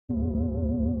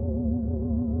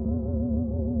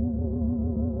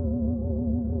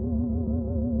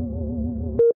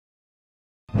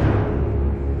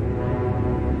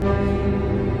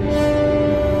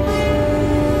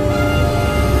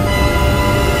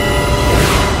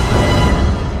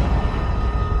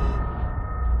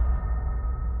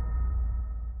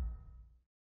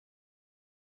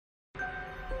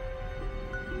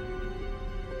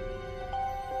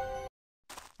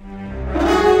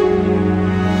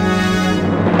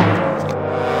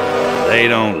they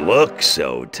don't look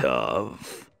so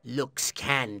tough. Looks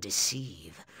can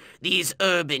deceive. These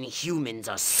urban humans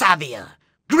are savvier,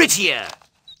 grittier,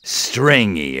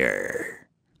 Stringier.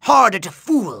 harder to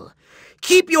fool.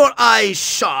 Keep your eyes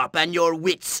sharp and your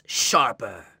wits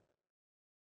sharper.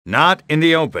 Not in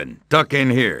the open. Duck in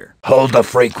here. Hold the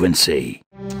frequency.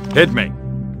 Hit me.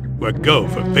 We're go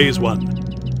for phase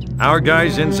 1. Our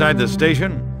guys inside the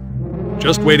station?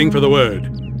 Just waiting for the word.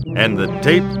 And the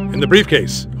tape? In the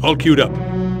briefcase, all queued up.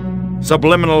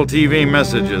 Subliminal TV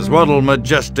messages. What'll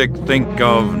Majestic think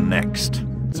of next?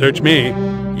 Search me.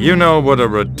 You know what a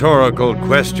rhetorical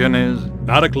question is?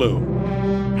 Not a clue.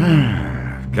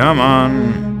 Come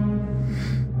on.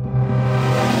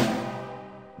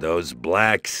 Those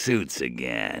black suits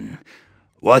again.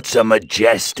 What's a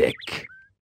Majestic?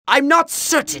 I'm not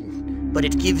certain, but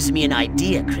it gives me an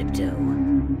idea, Crypto.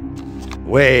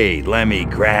 Wait, let me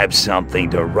grab something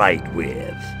to write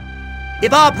with.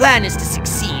 If our plan is to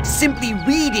succeed, simply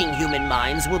reading human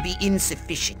minds will be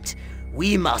insufficient.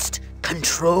 We must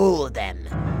control them.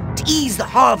 To ease the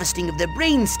harvesting of their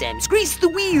brainstems, grease the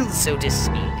wheels, so to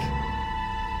speak.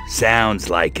 Sounds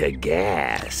like a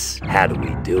gas. How do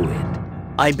we do it?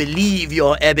 I believe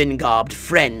your ebon-garbed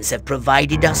friends have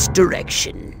provided us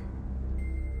direction.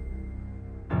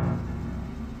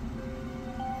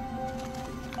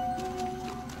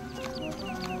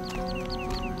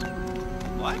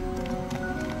 What?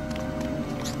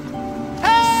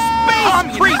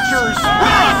 Space creatures!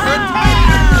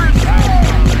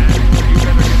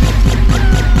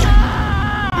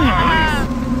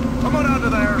 Come on out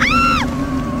of there!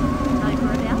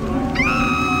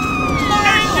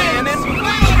 Alien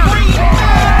invaders!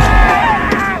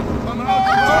 Come on!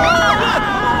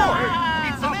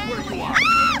 It's up where you are!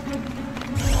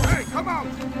 Hey, come out!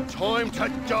 Time to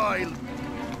dial!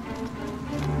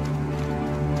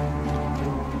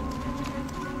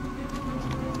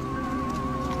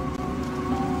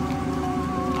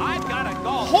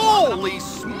 Holy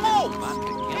smokes!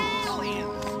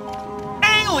 Aliens!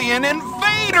 Alien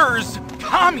invaders!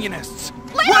 Communists!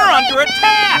 We're under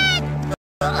attack!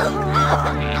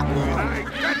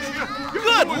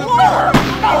 Good lord!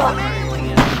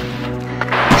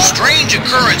 Strange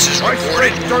occurrences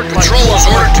reported. Patrol is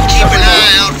ordered to keep an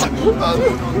eye out for...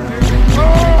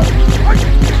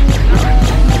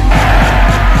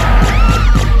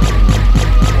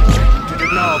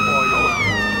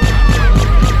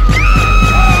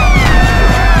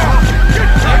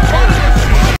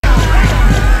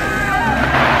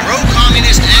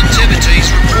 Pro-communist activities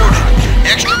reported.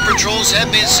 Extra patrols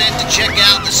have been sent to check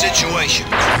out the situation.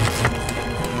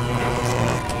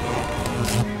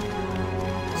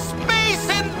 Space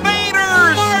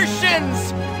invaders!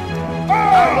 Martians!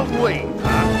 Out of the way,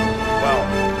 huh? Well,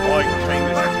 I came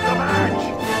as a match.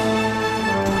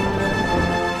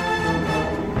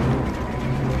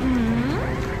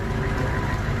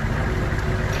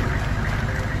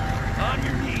 On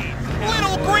your knees.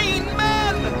 Little green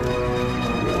men!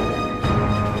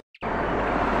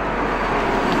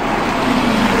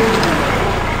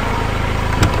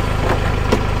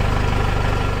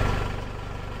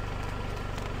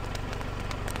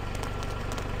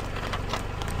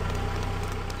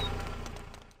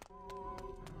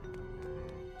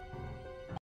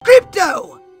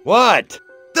 Crypto! What?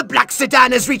 The black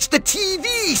sedan has reached the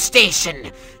TV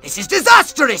station! This is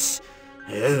disastrous!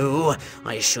 Oh,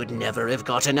 I should never have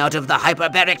gotten out of the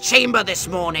hyperbaric chamber this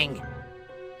morning!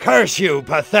 Curse you,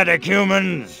 pathetic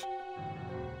humans!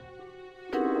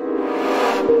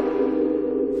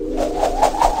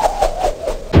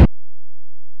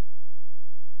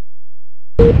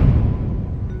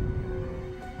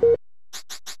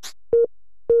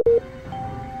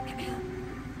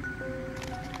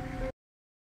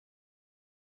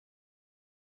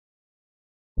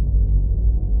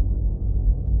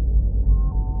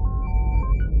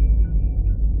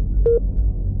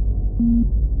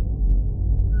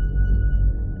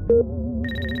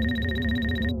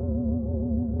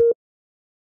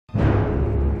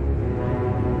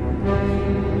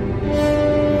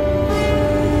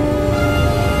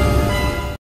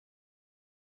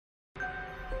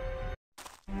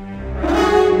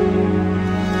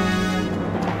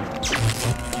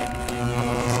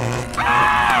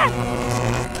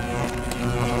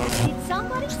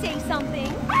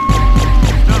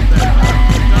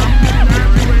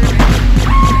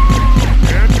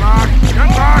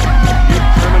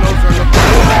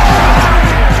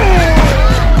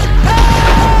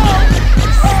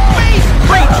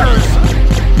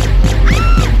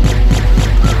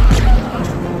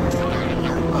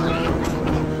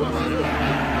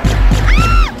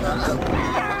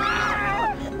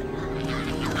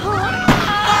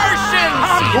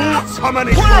 How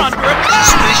many? We're under attack!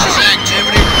 Suspicious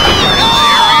activity reported in the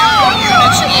area.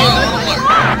 Units on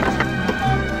alert.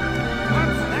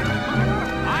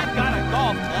 I've got a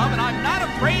golf club and I'm not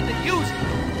afraid to use it.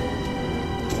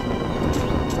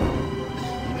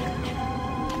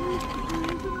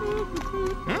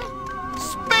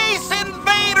 Space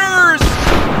invaders!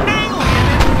 Alien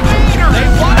invaders! They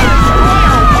want to destroy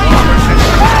our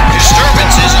way!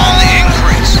 Disturbances on the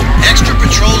increase. Extra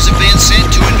patrols have been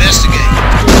sent to investigate.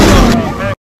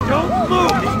 Don't move!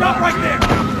 Stop right there!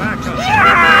 Back up.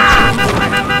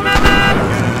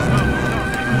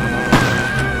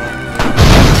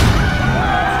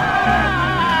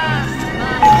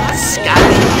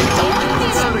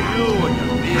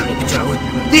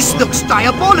 This looks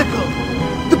diabolical!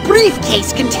 The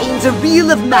briefcase contains a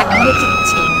reel of magnetic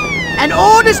tape and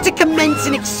orders to commence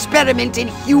an experiment in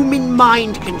human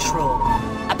mind control.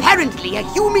 Apparently, a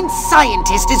human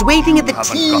scientist is waiting at the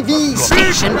TV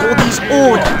station for these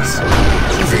orders.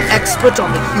 He's an expert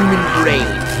on the human brain.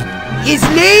 His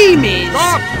name is...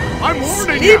 Stop! I'm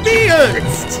warning you! Sleepy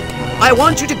Ernst! I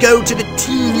want you to go to the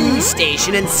TV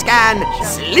station and scan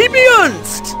Sleepy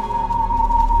Ernst!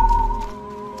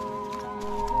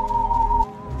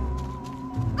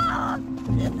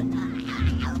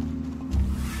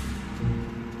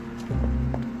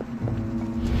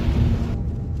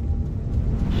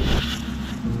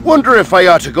 Wonder if I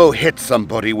ought to go hit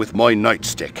somebody with my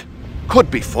nightstick.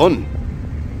 Could be fun.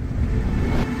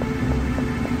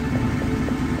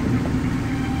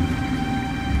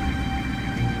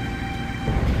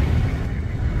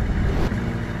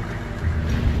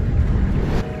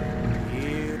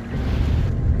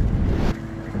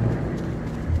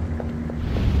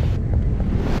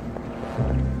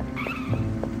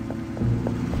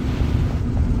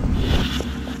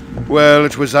 Well,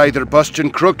 it was either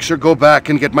busting crooks or go back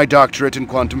and get my doctorate in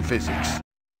quantum physics.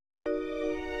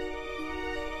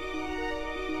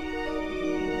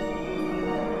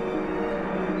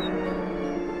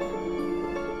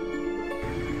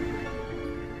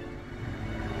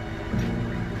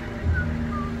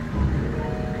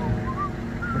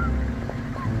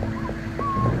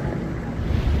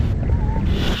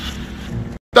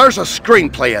 There's a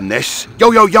screenplay in this.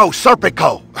 Yo, yo, yo,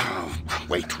 Serpico.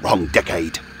 Wait, wrong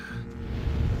decade.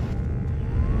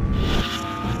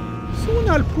 Soon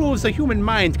I'll prove the human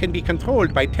mind can be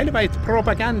controlled by televised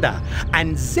propaganda.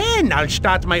 And then I'll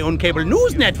start my own cable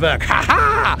news network. Ha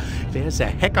ha! Where the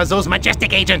heck are those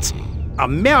majestic agents?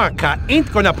 America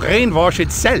ain't gonna brainwash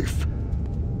itself.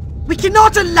 We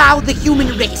cannot allow the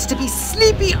human race to be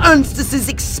Sleepy Ernstus's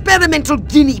experimental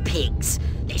guinea pigs.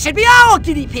 They should be our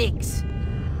guinea pigs.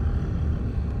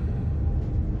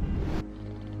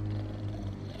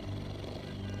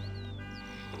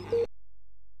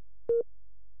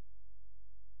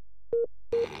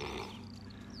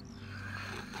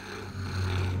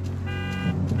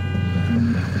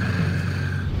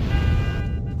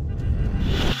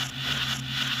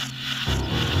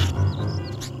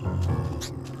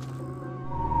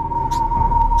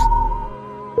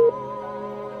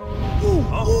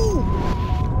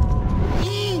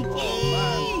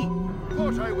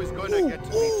 I was gonna get to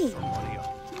meet somebody else.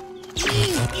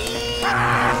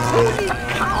 Holy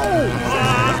cow!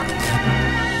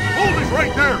 Hold it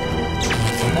right there!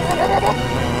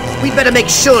 We'd better make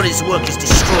sure his work is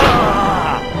destroyed.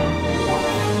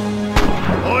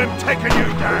 I'm taking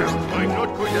you down. I'm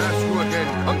not going to ask you again.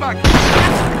 Come back.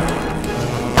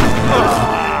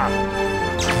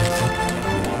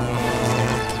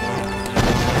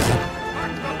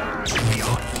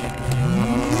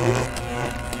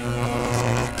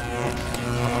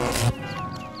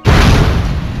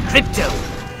 Crypto.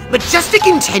 Majestic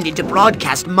intended to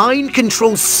broadcast mind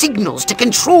control signals to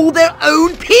control their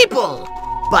own people.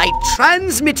 By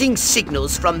transmitting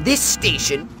signals from this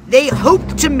station, they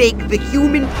hope to make the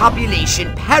human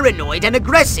population paranoid and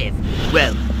aggressive.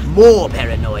 Well, more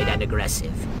paranoid and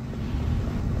aggressive.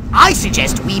 I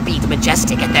suggest we beat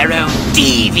Majestic at their own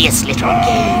devious little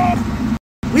game.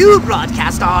 We'll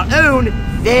broadcast our own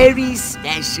very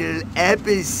special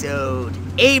episode.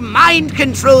 A mind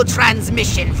control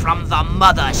transmission from the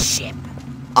mothership.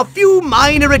 A few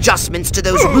minor adjustments to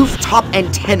those rooftop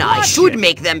antennae should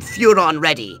make them Furon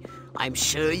ready. I'm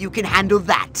sure you can handle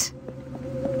that.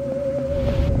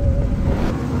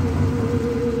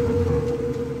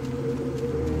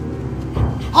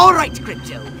 All right,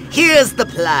 Crypto, here's the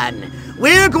plan.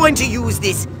 We're going to use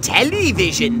this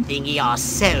television thingy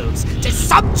ourselves to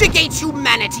subjugate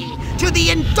humanity to the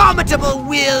indomitable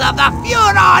will of the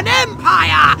Furon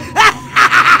Empire!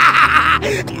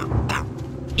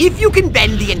 If you can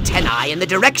bend the antennae in the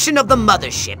direction of the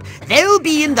mothership, they'll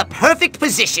be in the perfect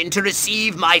position to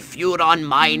receive my Furon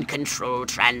mind control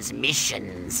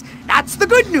transmissions. That's the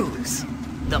good news.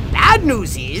 The bad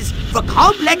news is, for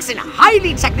complex and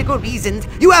highly technical reasons,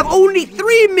 you have only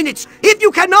 3 minutes. If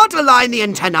you cannot align the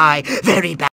antennae,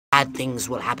 very bad things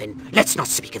will happen. Let's not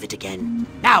speak of it again.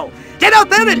 Now, get out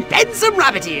there and bend some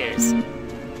rabbit ears.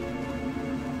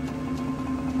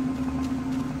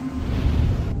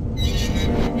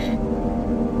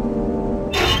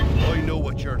 I know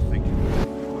what you're thinking,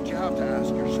 but you have to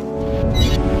ask yourself.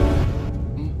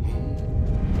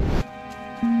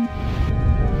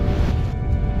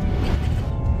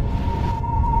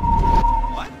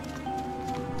 What?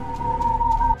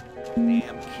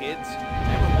 Damn kids.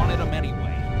 Never wanted them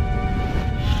anyway.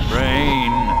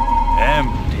 Brain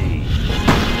empty.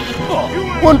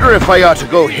 Wonder if I ought to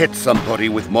go hit somebody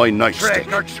with my nightstick.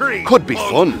 Trick or treat. Could be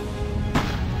fun.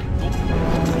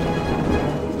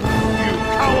 You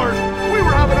coward! We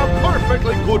were having a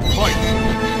perfectly good fight.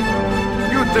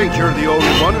 You think you're the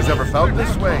only one who's ever felt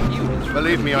this way?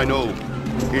 Believe me, I know.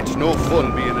 It's no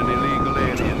fun being an illegal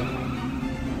alien.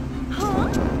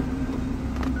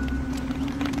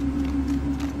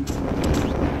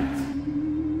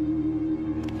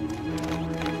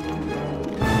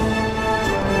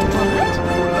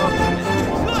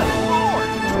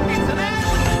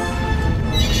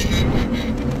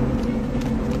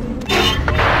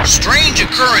 Strange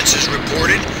occurrences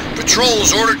reported.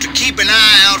 Patrols ordered to keep an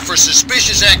eye out for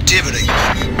suspicious activity.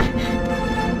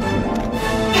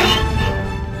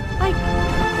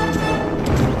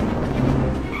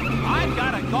 I've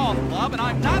got a golf club and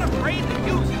I'm not afraid to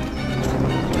use it.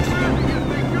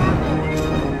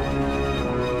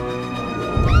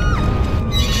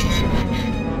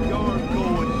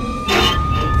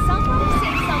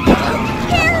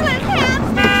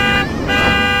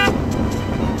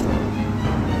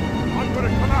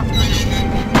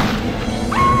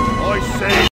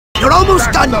 You're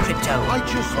almost done, Crypto.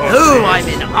 Oh, I'm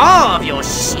in awe of your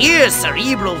sheer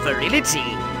cerebral virility.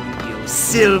 You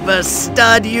silver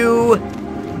stud, you.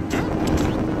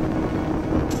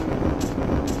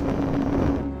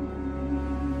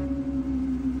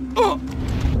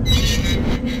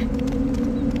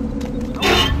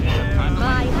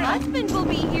 My husband will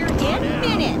be here in a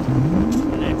minute.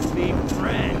 Let's be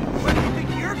friends. Where do you think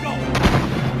you're going?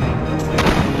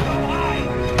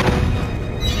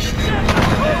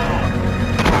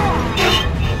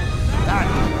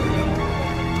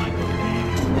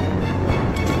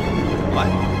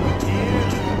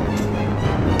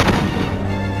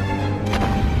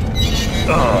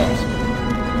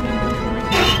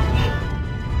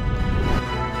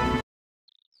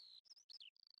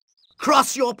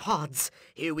 Cross your pods.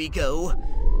 Here we go.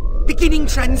 Beginning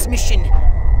transmission.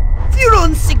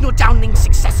 Furon signal downlink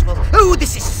successful. Oh,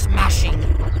 this is smashing.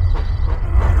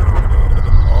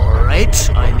 All right,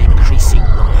 I'm increasing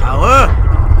the power.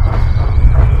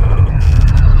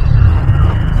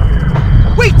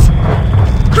 Wait!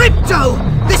 Crypto!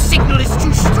 The signal is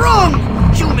too strong!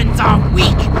 Humans are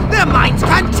weak! Their minds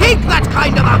can't take that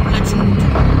kind of amplitude!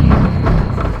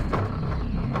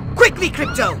 Quickly,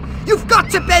 Crypto! You've got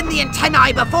to bend the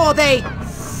antennae before they... Ew!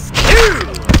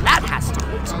 That has to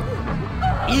hurt.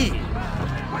 Ew.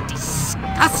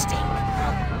 Disgusting.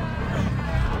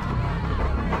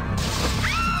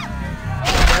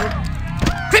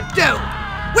 Crypto!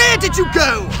 Where did you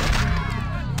go?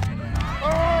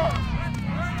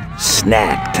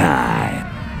 Snack time.